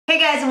Hey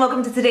guys, and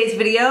welcome to today's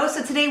video.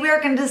 So today we are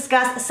going to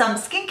discuss some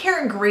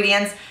skincare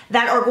ingredients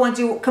that are going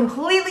to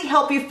completely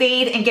help you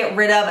fade and get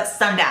rid of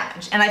sun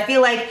damage. And I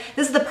feel like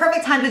this is the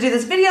perfect time to do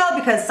this video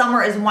because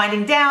summer is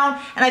winding down,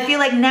 and I feel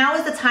like now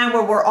is the time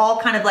where we're all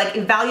kind of like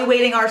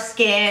evaluating our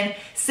skin,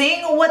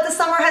 seeing what the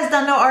summer has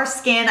done to our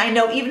skin. I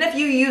know even if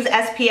you use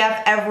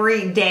SPF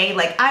every day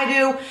like I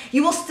do,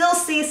 you will still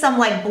see some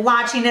like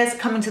blotchiness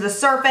coming to the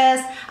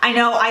surface. I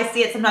know I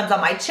see it sometimes on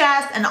my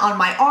chest and on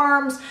my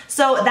arms.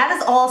 So that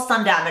is all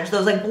sun damage.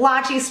 Those like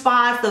blotchy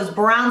spots, those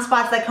brown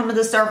spots that come to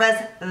the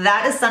surface,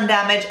 that is sun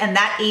damage, and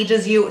that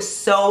ages you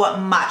so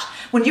much.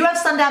 When you have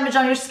sun damage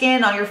on your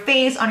skin, on your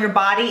face, on your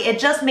body, it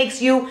just makes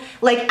you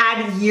like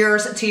add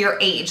years to your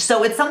age.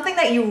 So it's something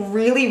that you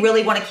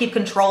really want to keep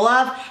control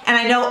of. And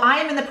I know I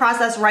am in the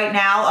process right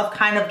now of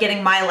kind of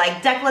getting my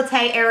like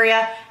décolleté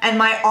area and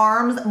my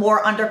arms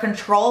more under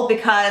control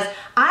because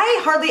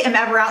I hardly am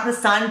ever out in the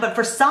sun, but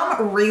for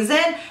some reason,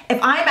 if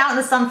I'm out in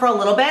the sun for a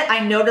little bit,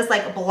 I notice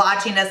like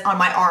blotchiness on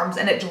my arms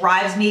and it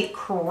drives me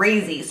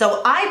crazy.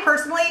 So I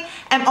personally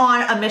am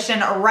on a mission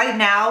right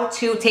now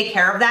to take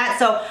care of that.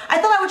 So I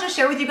thought I would just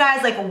share with you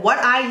guys like what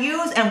I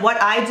use and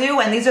what I do.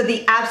 And these are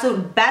the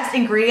absolute best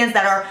ingredients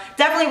that are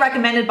definitely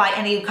recommended by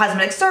any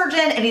cosmetic surgeon,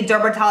 any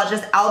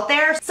dermatologist out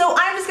there. So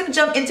I'm just gonna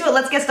jump into it.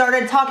 Let's get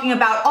started talking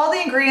about all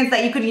the ingredients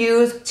that you could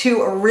use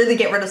to really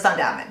get rid of sun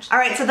damage. All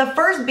right, so the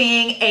first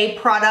being a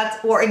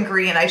product or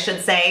ingredient, I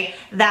should say,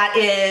 that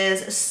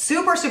is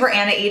super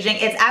anti-aging.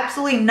 It's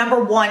absolutely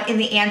 #1 in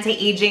the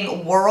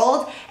anti-aging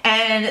world,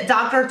 and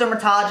doctors,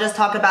 dermatologists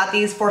talk about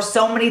these for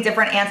so many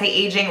different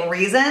anti-aging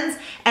reasons,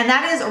 and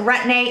that is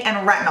retin-A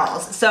and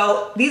retinols.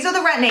 So these are the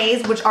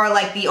retin-A's, which are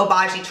like the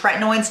obagi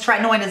tretinoins.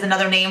 Tretinoin is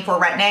another name for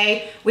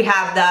retin-A. We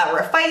have the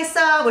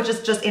Refaisa, which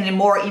is just in a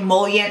more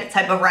emollient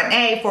type of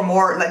retin-A for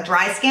more like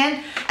dry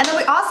skin. And then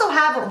we also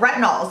have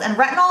retinols, and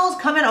retinols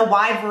come in a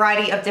wide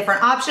variety of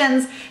different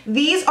options.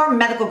 These are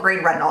medical grade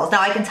retinols.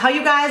 Now I can tell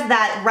you guys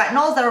that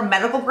retinols that are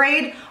medical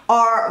grade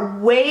are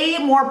way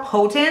more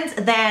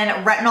potent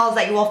than retinols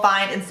that you will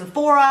find in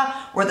Sephora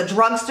or the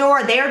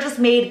drugstore. They are just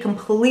made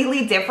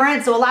completely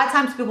different. So a lot of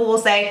times people will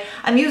say,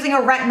 I'm using a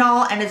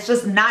retinol and it's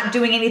just not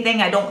doing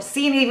anything. I don't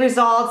see any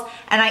results.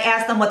 And I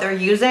ask them what they're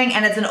using,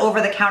 and it's an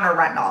over-the-counter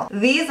retinol.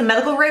 These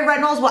medical grade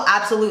retinols will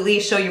absolutely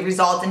show you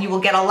results, and you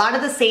will get a lot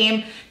of the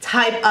same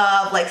type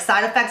of like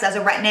side effects as a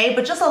retin-A,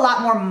 but just a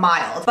lot more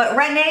mild. But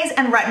retin-A's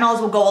and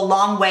retinols will go a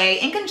long way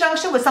in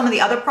conjunction with some of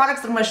the other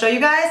products that I'm going to show you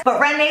guys. But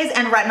retin-A's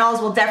and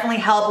retinols will definitely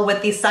help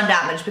with the sun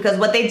damage because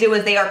what they do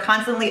is they are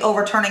constantly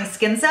overturning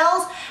skin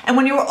cells. And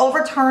when you're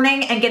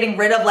overturning and getting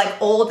rid of like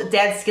old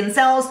dead skin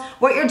cells,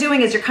 what you're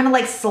doing is you're kind of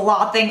like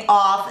sloughing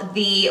off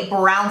the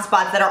brown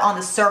spots that are on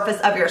the surface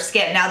of your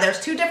skin. Now there's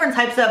two different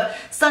types of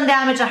sun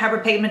damage and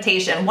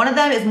hyperpigmentation. One of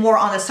them is more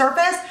on the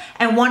surface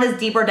and one is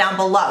deeper down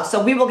below.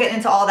 So we will get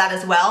into all that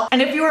as well.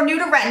 And if you are new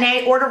to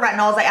retin-A or to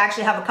retinols, I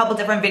actually have a couple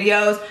different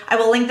videos. I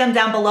will link them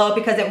down below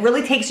because it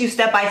really takes you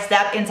step by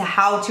step into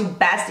how to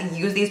best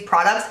use these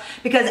products.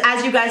 Because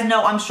as you guys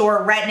know, I'm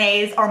sure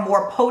retin-A's are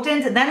more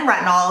potent than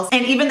retinols.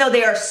 And even though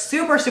they are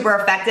super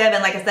effective,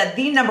 and like I said,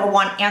 the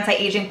 #1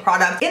 anti-aging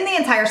product in the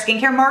entire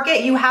skincare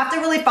market, you have to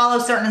really follow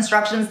certain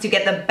instructions to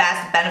get the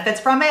best benefits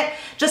from it,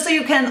 just so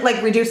you can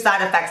like reduce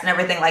side effects and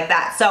everything like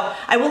that. So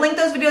I will link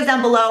those videos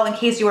down below in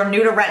case you are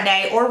new to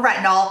retin-A or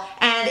retinol.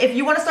 And if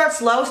you want to start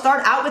slow,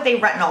 start out with a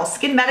retinol.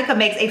 Skin Medica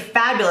makes a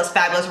fabulous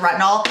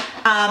retinol.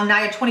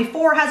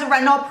 NIACINAMIDE has a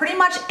retinol. Pretty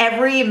much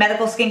every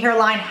medical skincare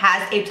line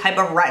has a type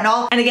of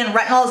retinol. And again,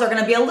 retinols are going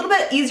to be a little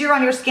bit easier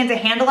on your skin to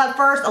handle at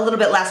first, a little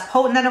bit less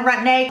potent than a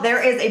retin-A.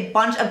 There is a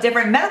bunch of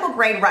different medical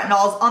grade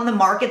retinols on the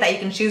market that you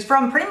can choose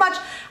from. Pretty much,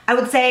 I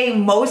would say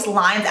most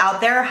lines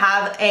out there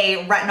have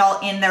a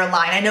retinol in their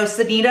line. I know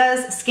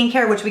Sanita's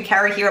skincare, which we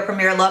carry here at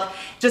Premier Look,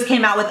 just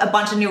came out with a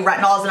bunch of new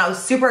retinols, and I was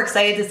super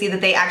excited to see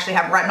that they actually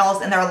have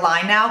retinols in their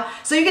line now.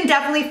 So you can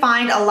definitely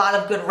find a lot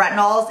of good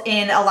retinols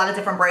in a lot of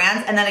different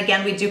brands. And then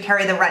again, we do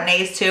carry the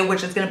retin-A's too,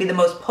 which is going to be the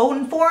most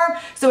potent form.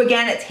 So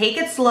again, take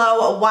it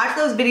slow, watch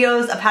those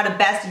videos of how to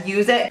best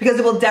use it because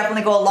it will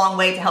definitely go a long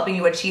way to helping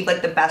you achieve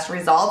like the best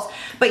results.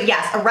 But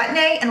yes, a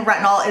retin-A and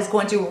retinol is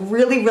going to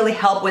really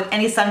help with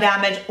any sun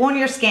damage on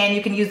your skin.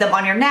 You can use them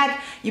on your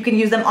neck, you can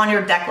use them on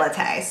your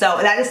décolleté. So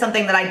that is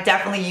something that I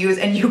definitely use,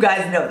 and you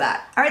guys know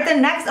that. All right, the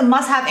next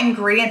must-have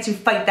ingredient to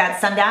fight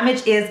that sun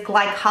damage is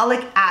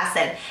glycolic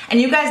acid.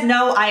 And you guys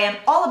know I am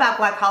all about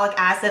glycolic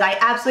acid. I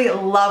absolutely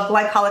love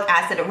glycolic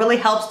acid. It really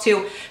helps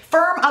to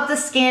firm up the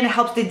skin, it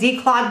helps to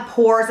declog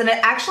pores, and it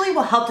actually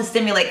will help to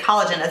stimulate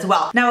collagen as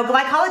well. Now,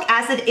 glycolic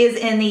acid is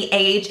in the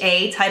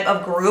AHA type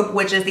of group,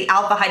 which is the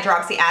alpha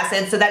hydroxy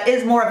acid, so that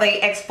is more of a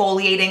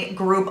exfoliating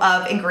group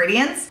of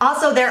ingredients.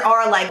 Also, there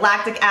are like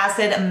lactic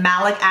acid,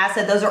 malic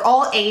acid, those are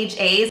all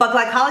AHAs, but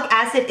glycolic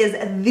acid is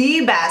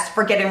the best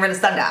for getting rid of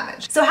sun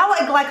damage. So how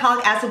a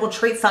glycolic acid will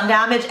treat sun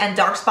damage and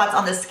dark spots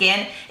on the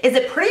skin is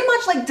it pretty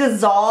much like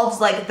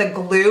dissolves like the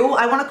glue,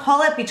 I want to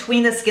call it,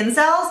 between the skin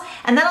cells,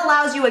 and that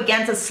allows you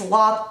again to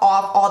slough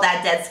off all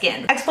that dead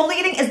skin.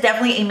 Exfoliating is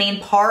definitely a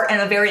main part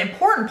and a very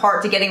important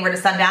part to getting rid of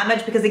sun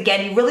damage, because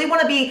again, you really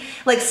want to be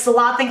like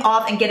sloughing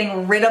off and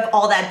getting rid of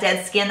all that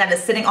dead skin that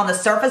is sitting on the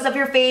surface of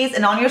your face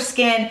and on your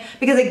skin,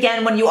 because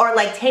again, when you are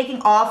like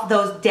taking off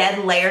those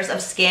dead layers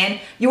of skin,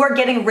 you are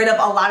getting rid of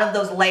a lot of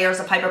those layers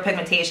of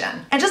hyperpigmentation.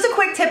 And just a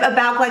quick tip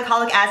about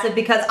glycolic acid,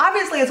 because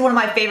obviously it's one of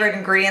my favorite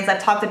ingredients.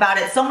 I've talked about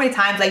it so many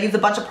times. I use a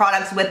bunch of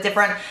products with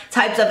different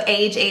types of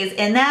AHAs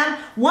in them.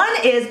 One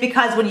is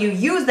because when you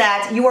use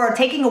that, you are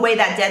taking away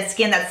that dead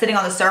skin that's sitting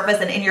on the surface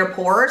and in your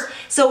pores.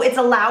 So it's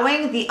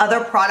allowing the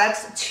other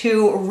products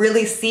to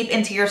really seep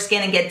into your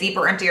skin and get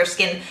deeper into your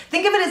skin.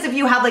 Think of it as if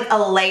you have like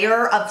a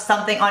layer of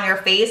something on your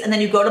face and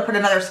then you go to put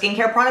another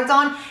skincare product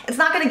on. It's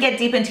not going to get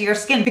deep into your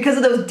skin because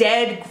of those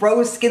dead,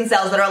 gross skin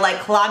cells that are like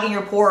clogging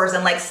your pores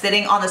and like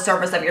sitting on the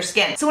surface of your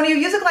skin. So when you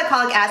use a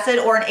glycolic acid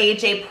or an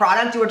AHA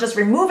product, you are just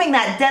removing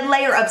that dead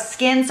layer of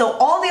skin. So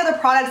all the other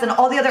products and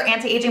all the other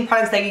anti-aging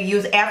products that you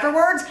use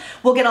afterwards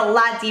will get a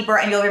lot deeper,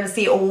 and you're going to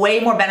see way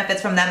more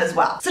benefits from them as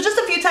well. So just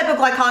a few types of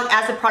glycolic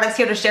acid products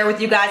here to share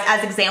with you guys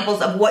as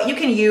examples of what you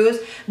can use.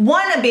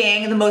 One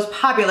being the most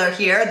popular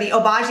here, the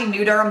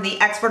Aubergine-Nuderm, the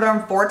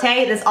Exfoderm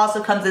Forte. This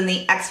also comes in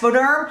the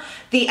Exfoderm.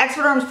 The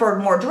Exfoderm is for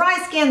more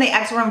dry skin. The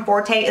Exfoderm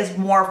Forte is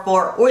more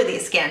for oily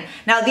skin.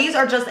 Now these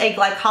are just a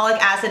glycolic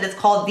acid. It's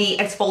called the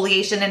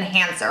exfoliation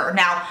enhancer.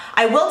 Now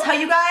I will tell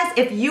you guys,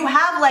 if you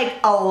have like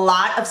a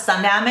lot of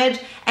sun damage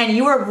and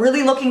you are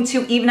really looking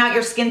to even out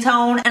your skin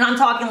tone, and I'm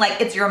talking like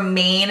it's your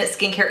main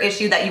skincare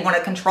issue that you want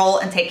to control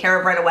and take care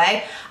of right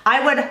away,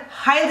 I would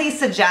highly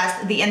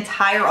suggest the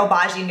entire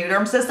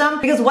Aubergine-Nuderm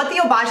system, because what the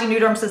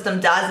Aubergine-Nuderm system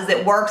does is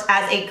it works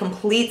as a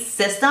complete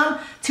system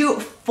to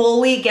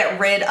fully get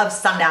rid of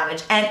sun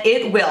damage, and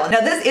it will. Now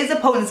this is a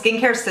potent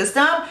skincare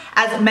system,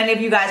 as many of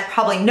you guys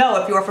probably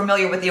know if you are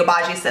familiar with the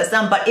Aubergine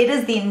system, but it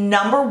is the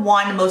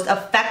 #1 most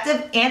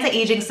effective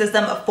anti-aging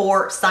system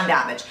for sun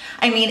damage.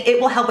 I mean, it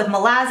will help with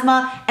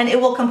melasma and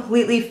it will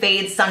completely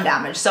fade sun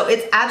damage. So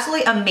it's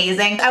absolutely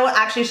amazing. I will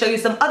actually show you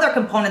some other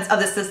components of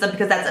the system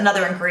because that's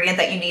another ingredient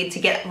that you need to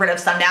get rid of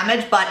sun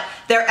damage. But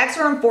their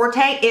Exfoderm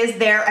Forte is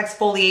their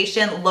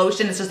exfoliation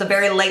lotion. It's just a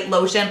very light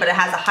lotion, but it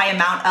has a high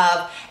amount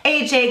of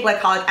AHA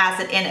glycolic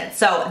acid in it.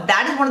 So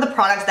that is one of the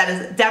products that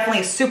is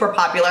definitely super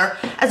popular,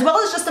 as well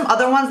as just some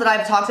other ones that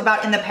I've talked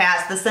about in the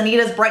past. The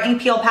Sanita's Brightening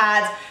Peel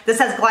Pads. This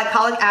has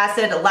glycolic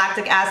acid,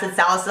 lactic acid,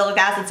 salicylic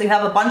acid. So you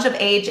have a bunch of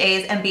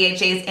AHAs and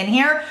BHAs in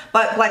here,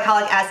 but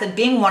glycolic acid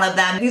being one of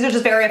them. These are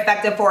just very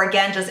effective for,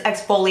 again, just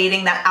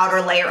exfoliating that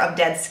outer layer of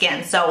dead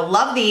skin. So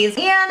love these.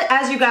 And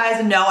as you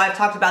guys know, I've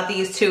talked about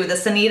these too. The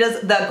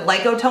Sanita's, the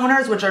Glyco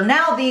Toners, which are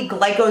now the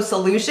Glyco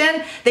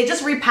Solution. They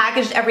just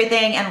repackaged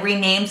everything and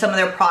renamed some of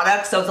their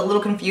products, so it's a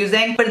little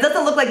confusing, but it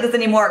doesn't look like this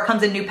anymore. It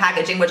comes in new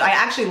packaging, which I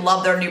actually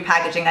love their new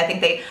packaging. I think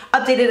they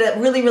updated it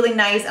really, really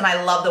nice, and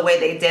I love the way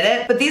they did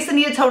it. But these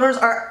Sanita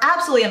toners are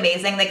absolutely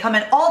amazing. They come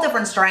in all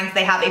different strengths.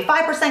 They have a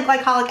 5%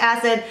 glycolic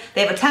acid,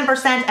 they have a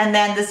 10%, and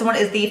then this one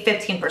is the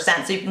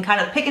 15%. So you can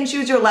kind of pick and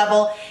choose your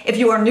level. If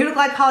you are new to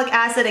glycolic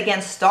acid,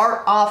 again,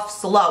 start off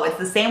slow. It's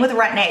the same with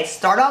Retin-A.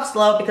 Start off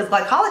slow because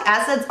glycolic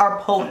acids are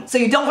potent. So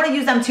you don't want to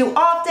use them too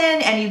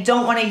often, and you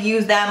don't want to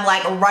use them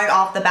like right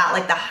off the bat,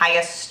 like the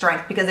highest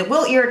strength, because it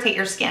will irritate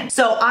your skin.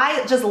 So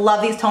I just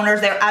love these toners.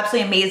 They're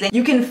absolutely amazing.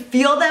 You can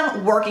feel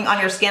them working on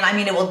your skin. I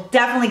mean, it will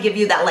definitely give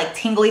you that like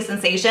tingly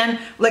sensation.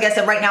 Like I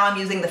said, right now I'm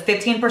using the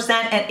 15%,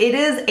 and it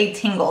is a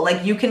tingle.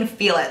 Like you can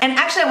feel it. And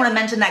actually I want to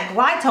mention that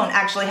Glytone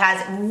actually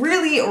has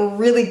really,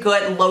 really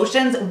good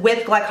lotions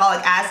with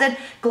glycolic acid.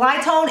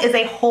 Glytone is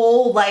a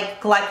whole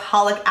like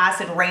glycolic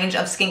acid range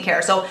of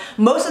skincare. So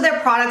most of their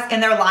products in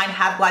their line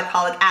have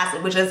glycolic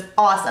acid, which is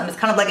awesome. It's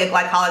kind of like a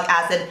glycolic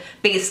acid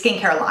based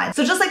skincare line.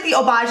 So just like the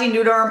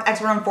Aubergine-Nuderm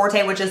Exfoderm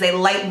Forte, which is a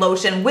light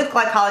lotion with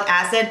glycolic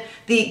acid,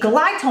 the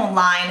Glytone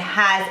line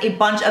has a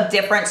bunch of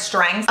different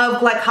strengths of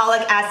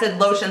glycolic acid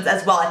lotions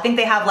as well. I think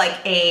they have like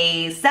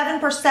a 7%,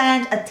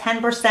 a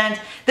 10%.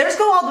 Theirs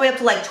go all the way up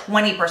to like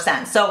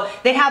 20%. So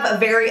they have a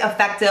very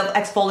effective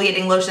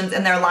exfoliating lotions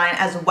in their line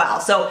as well.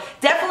 So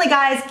definitely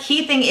guys,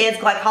 key thing is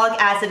glycolic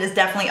acid is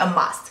definitely a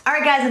must. All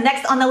right guys,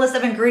 next on the list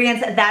of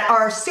ingredients that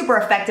are super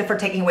effective for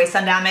taking away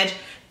sun damage,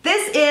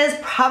 this is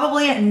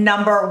probably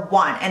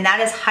 #1, and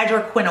that is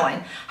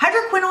hydroquinone.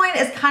 Hydroquinone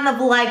is kind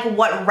of like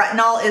what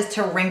retinol is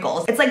to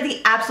wrinkles. It's like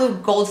the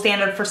absolute gold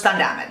standard for sun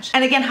damage.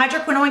 And again,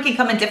 hydroquinone can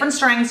come in different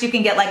strengths. You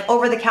can get like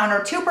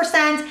over-the-counter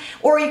 2%,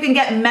 or you can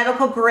get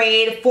medical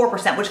grade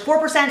 4%, which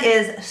 4%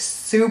 is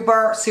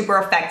super, super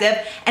effective,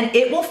 and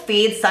it will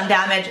fade sun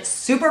damage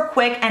super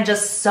quick and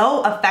just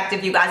so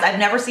effective, you guys. I've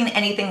never seen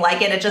anything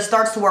like it. It just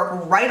starts to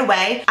work right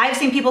away. I've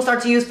seen people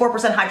start to use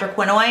 4%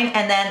 hydroquinone,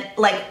 and then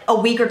like a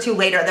week or two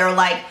later, they're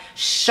like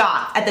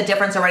shocked at the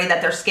difference already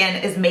that their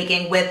skin is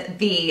making with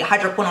the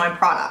hydroquinone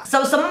product.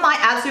 So some of my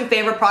absolute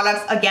favorite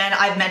products, again,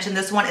 I've mentioned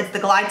this one, it's the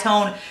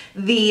Glytone,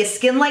 the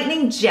Skin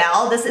Lightening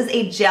Gel. This is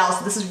a gel,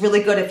 so this is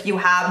really good if you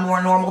have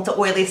more normal to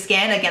oily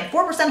skin. Again,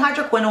 4%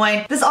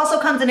 hydroquinone. This also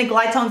comes in a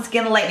Glytone Skin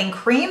Skin Lightening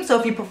Cream. So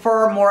if you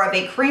prefer more of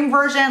a cream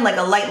version, like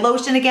a light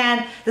lotion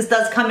again, this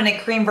does come in a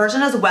cream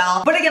version as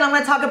well. But again, I'm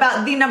gonna talk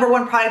about the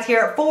 #1 product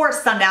here for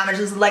sun damage.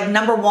 This is like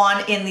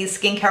 #1 in the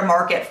skincare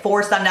market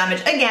for sun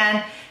damage.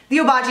 Again, the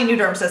Obagi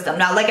Nuderm system.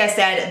 Now, like I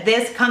said,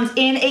 this comes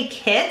in a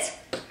kit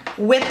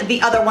with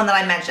the other one that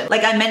I mentioned.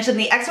 Like I mentioned,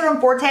 the Exoderm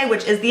Forte,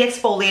 which is the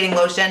exfoliating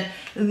lotion.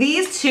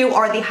 These two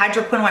are the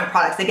hydroquinone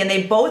products. Again,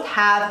 they both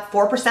have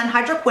 4%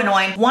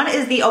 hydroquinone. One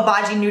is the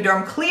Obagi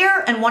Nuderm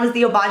Clear and one is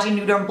the Obagi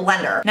Nuderm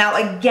Blender. Now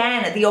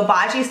again, the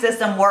Obagi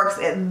system works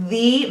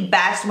the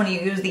best when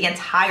you use the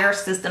entire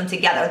system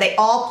together. They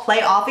all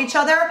play off each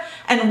other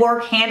and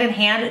work hand in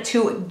hand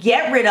to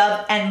get rid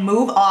of and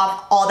move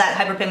off all that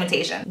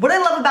hyperpigmentation. What I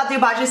love about the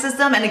Obagi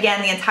system, and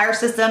again, the entire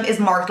system is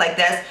marked like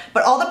this,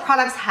 but all the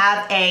products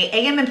have a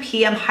AM and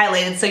PM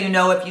highlighted so you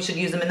know if you should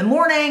use them in the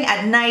morning,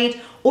 at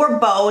night, or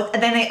both.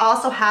 And then they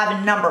also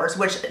have numbers,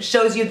 which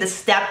shows you the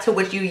step to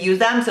which you use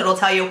them. So it'll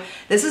tell you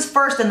this is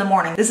first in the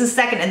morning, this is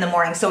second in the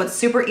morning. So it's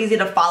super easy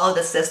to follow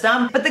the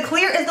system. But the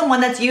Clear is the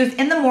one that's used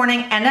in the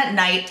morning and at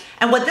night.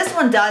 And what this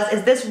one does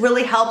is this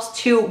really helps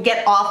to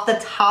get off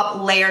the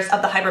top layers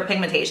of the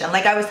hyperpigmentation.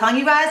 Like I was telling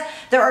you guys,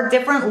 there are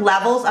different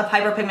levels of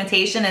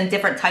hyperpigmentation and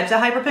different types of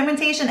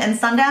hyperpigmentation and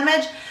sun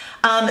damage.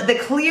 The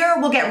Clear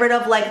will get rid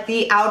of like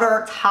the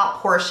outer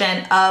top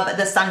portion of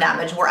the sun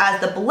damage, whereas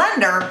the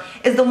Blender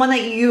is the one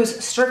that you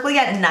use strictly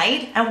at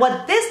night. And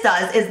what this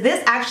does is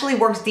this actually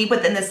works deep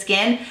within the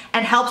skin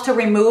and helps to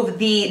remove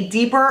the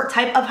deeper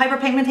type of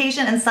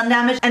hyperpigmentation and sun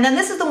damage. And then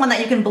this is the one that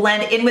you can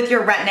blend in with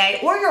your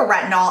retin-A or your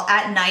retinol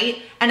at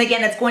night. And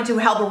again, it's going to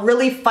help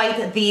really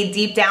fight the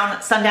deep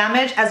down sun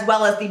damage, as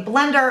well as the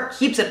Blender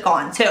keeps it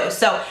gone too.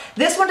 So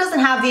this one doesn't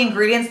have the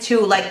ingredients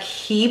to like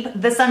keep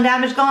the sun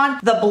damage gone.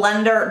 The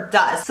Blender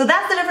does. So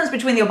that's the difference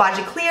between the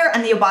Obagi Clear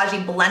and the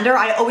Obagi Blender.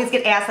 I always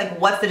get asked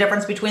like, what's the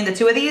difference between the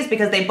two of these?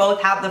 Because they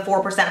both have the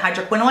 4%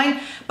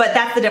 hydroquinone, but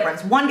that's the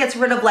difference. One gets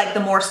rid of like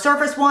the more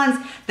surface ones.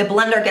 The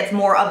Blender gets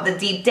more of the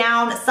deep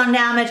down sun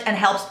damage and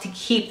helps to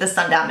keep the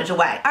sun damage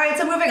away. All right,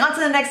 so moving on to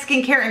the next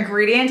skincare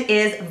ingredient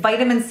is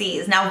vitamin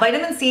C's. Now,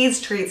 vitamin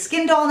C's treat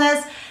skin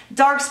dullness,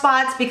 dark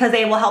spots, because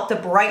they will help to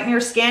brighten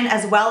your skin,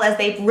 as well as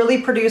they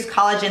really produce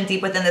collagen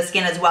deep within the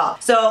skin as well.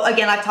 So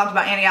again, I've talked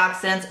about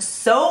antioxidants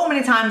so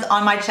many times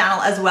on my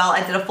channel as well.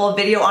 I did a full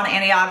video on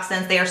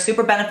antioxidants. They are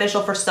super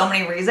beneficial for so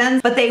many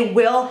reasons, but they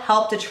will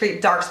help to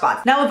treat dark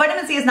spots. Now,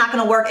 vitamin C is not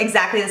going to work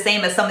exactly the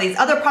same as some of these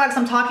other products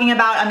I'm talking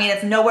about. I mean,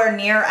 it's nowhere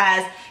near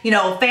as, you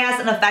know,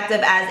 fast and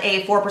effective as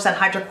a 4%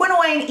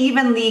 hydroquinone,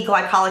 even the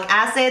glycolic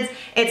acids.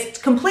 It's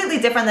completely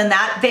different than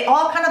that. They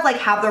all kind of like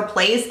have their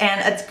place,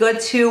 and it's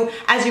good to,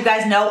 as you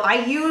guys know,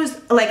 I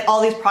use like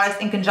all these products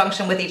in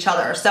conjunction with each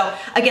other. So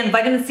again,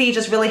 vitamin C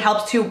just really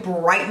helps to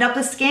brighten up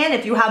the skin.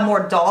 If you have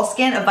more dull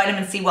skin, a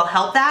vitamin C will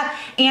help that.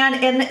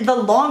 And in the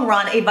long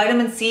run, a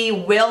vitamin C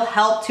will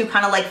help to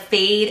kind of like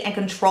fade and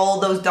control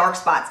those dark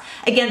spots.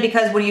 Again,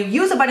 because when you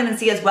use a vitamin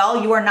C as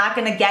well, you are not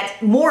going to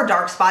get more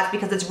dark spots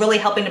because it's really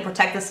helping to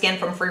protect the skin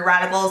from free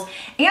radicals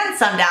and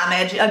sun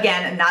damage.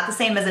 Again, not the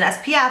same as an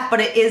SPF,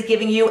 but it is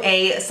giving you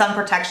a sun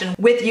protection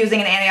with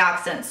using an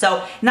antioxidant.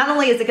 So not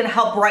only is it going to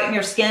help brighten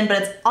your skin,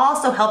 but it's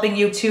also helping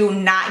you to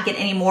not get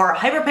any more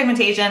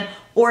hyperpigmentation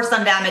or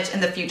sun damage in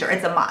the future.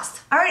 It's a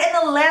must. All right,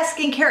 and the last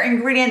skincare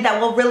ingredient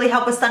that will really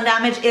help with sun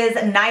damage is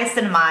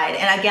niacinamide.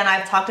 And again,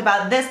 I've talked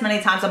about this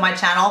many times on my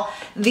channel.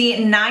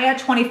 The Nia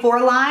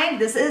 24 line,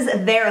 this is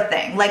their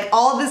thing. Like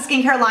all of the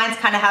skincare lines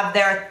kind of have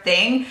their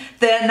thing.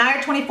 The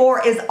Nia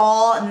 24 is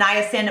all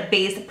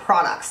niacin-based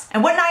products.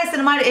 And what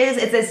niacinamide is,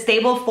 it's a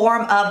stable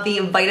form of the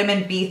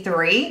vitamin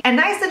B3. And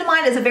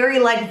niacinamide is a very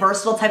like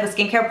versatile type of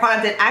skincare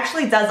product. It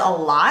actually does a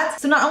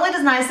lot. So not only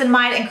does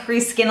niacinamide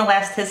increase skin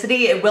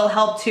elasticity, it will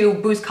help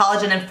to boost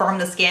collagen and firm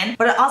the skin,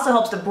 but it also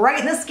helps to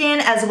brighten the skin,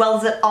 as well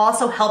as it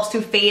also helps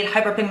to fade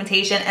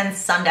hyperpigmentation and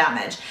sun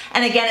damage.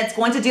 And again, it's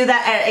going to do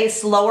that at a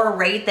slower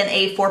rate than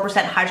a 4%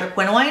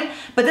 hydroquinone,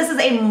 but this is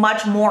a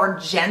much more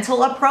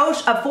gentle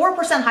approach. A 4%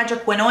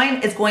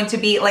 hydroquinone is going to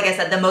be, like I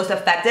said, the most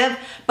effective,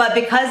 but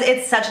because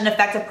it's such an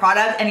effective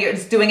product and you're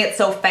just doing it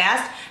so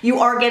fast, you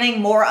are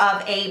getting more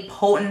of a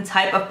potent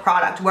type of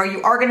product where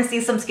you are going to see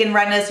some skin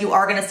redness, you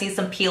are going to see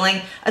some peeling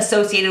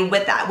associated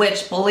with that,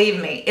 which,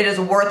 believe me, it is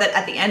worth it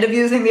at the end of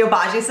using the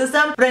Obagi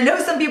system. But I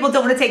know some people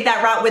don't want to take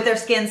that route with their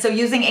skin, so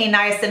using a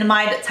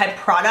niacinamide type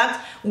product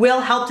will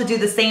help to do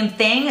the same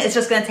thing. It's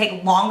just going to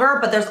take longer,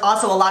 but there's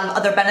also a lot of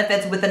other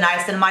benefits with the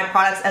niacinamide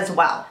products as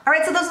well. All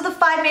right, so those are the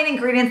 5 main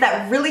ingredients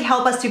that really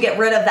help us to get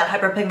rid of that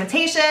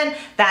hyperpigmentation,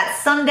 that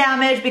sun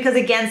damage, because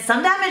again,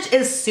 sun damage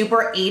is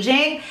super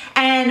aging.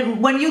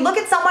 And when you look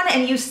at someone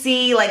and you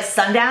see like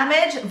sun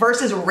damage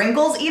versus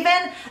wrinkles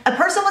even, a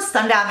person with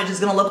sun damage is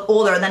going to look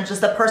older than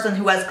just a person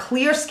who has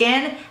clear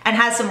skin and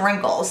has some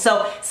wrinkles.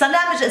 So sun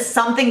damage is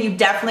something you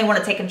definitely want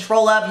to take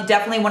control of. You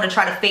definitely want to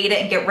try to fade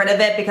it and get rid of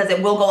it, because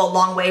it will go a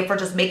long way for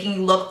just making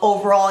you look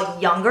overall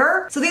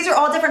younger. So these are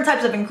all different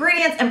types of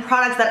ingredients and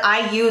products that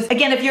I use.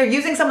 Again, if you're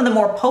using some of the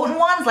more potent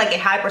ones, like a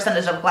high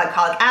percentage of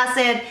glycolic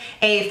acid,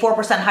 a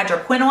 4%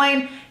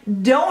 hydroquinone,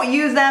 don't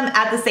use them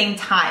at the same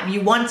time.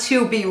 You want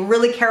to be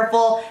really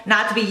careful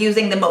not to be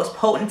using the most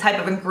potent type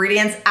of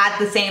ingredients at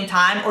the same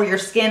time, or your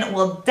skin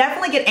will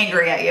definitely get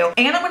angry at you.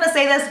 And I'm gonna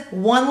say this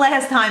one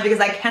last time because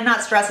I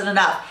cannot stress it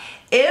enough.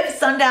 If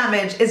sun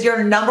damage is your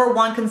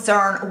 #1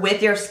 concern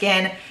with your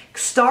skin,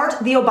 start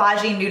the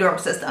Obagi Nuderm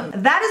system.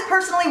 That is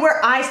personally where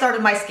I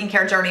started my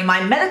skincare journey.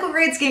 My medical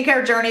grade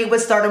skincare journey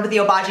was started with the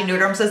Obagi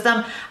Nuderm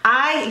system.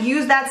 I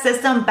used that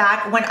system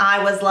back when I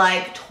was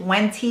like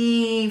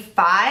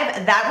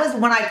 25. That was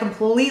when I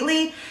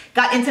completely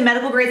got into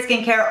medical grade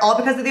skincare, all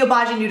because of the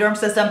Obagi Nuderm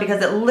system,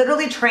 because it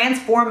literally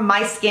transformed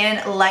my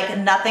skin like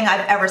nothing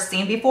I've ever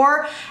seen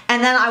before.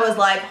 And then I was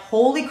like,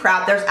 holy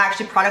crap, there's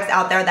actually products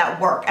out there that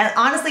work. And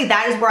honestly,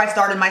 that is where I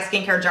started my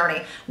skincare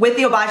journey, with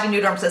the Obagi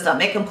Nuderm system.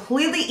 It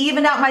completely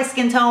evened out my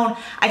skin tone.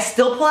 I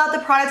still pull out the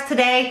products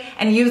today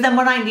and use them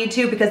when I need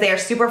to because they are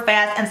super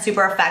fast and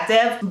super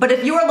effective. But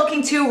if you are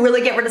looking to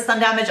really get rid of sun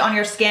damage on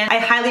your skin, I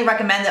highly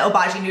recommend the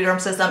Obagi Nuderm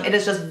system. It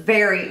is just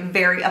very,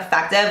 very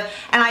effective.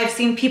 And I have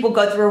seen people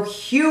go through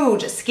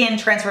huge skin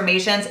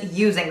transformations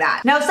using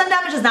that. Now, if sun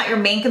damage is not your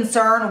main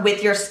concern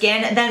with your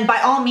skin, then by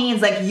all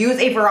means, like, use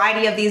a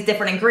variety of these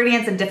different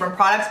ingredients and different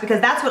products,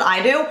 because that's what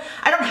I do.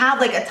 I don't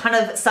have like a ton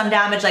of sun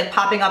damage like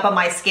popping up on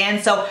my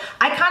skin, so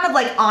I kind of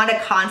like on a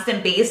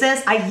constant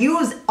basis, I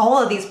use all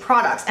of these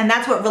products, and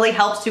that's what really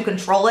helps to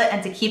control it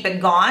and to keep it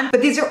gone.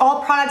 But these are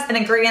all products and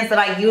ingredients that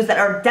I use that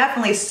are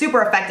definitely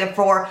super effective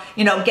for,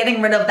 you know,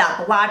 getting rid of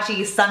that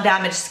blotchy, sun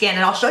damaged skin.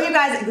 And I'll show you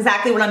guys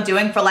exactly what I'm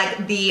doing for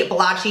like the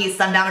blotchy,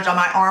 sun damage on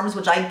my arms,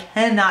 which I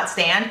cannot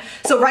stand.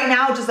 So right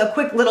now, just a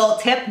quick little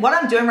tip. What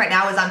I'm doing right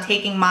now is I'm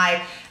taking my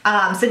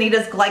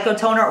Sanita's Glyco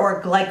Toner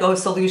or Glyco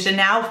Solution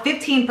now,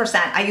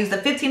 15%. I use the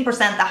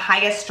 15%, the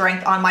highest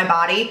strength on my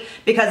body,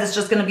 because it's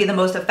just gonna be the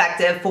most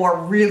effective for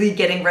really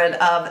getting rid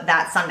of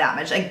that sun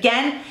damage.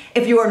 Again,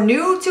 if you are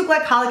new to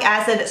glycolic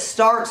acid,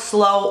 start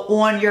slow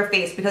on your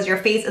face, because your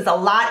face is a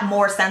lot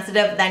more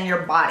sensitive than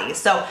your body.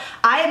 So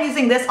I am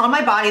using this on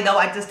my body though.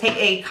 I just take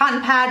a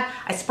cotton pad,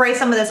 I spray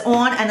some of this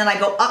on, and then I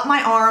go up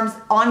my arms,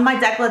 on my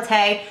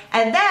décolleté,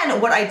 and then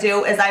what I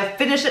do is I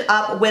finish it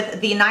up with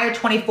the Nair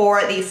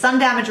 24, the Sun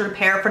Damage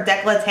Repair for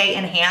décolleté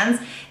and hands.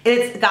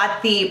 It's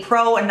got the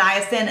pro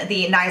niacin,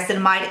 the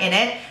niacinamide in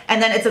it,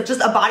 and then it's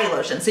just a body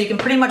lotion, so you can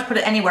pretty much put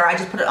it anywhere. I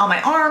just put it on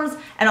my arms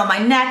and on my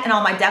neck and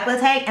on my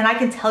décolleté, and I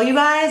can tell you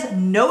guys,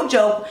 no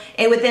joke,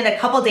 within a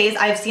couple days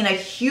I've seen a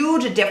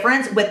huge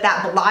difference with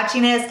that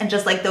blotchiness and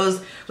just like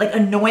those like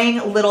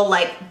annoying little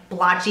like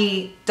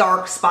blotchy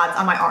dark spots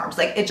on my arms.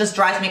 Like, it just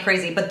drives me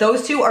crazy. But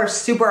those two are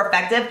super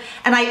effective,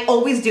 and I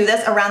always do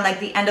this around like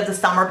the end of the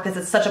summer because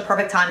it's such a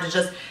perfect time to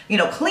just, you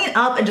know, clean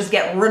up and just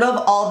get rid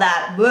of all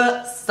that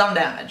sun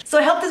damage. So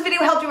I hope this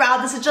video helped you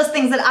out. This is just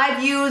things that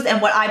I've used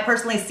and what I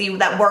personally see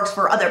that works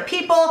for other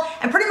people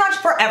and pretty much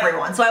for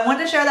everyone. So I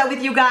wanted to share that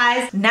with you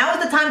guys. Now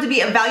is the time to be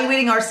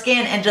evaluating our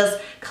skin and just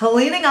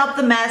cleaning up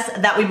the mess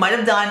that we might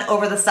have done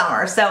over the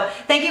summer. So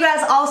thank you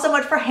guys all so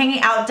much for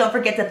hanging out. Don't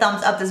forget to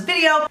thumbs up this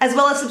video as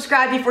well as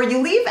subscribe before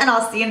you leave, and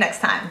I'll see you next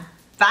time.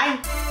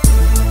 Bye.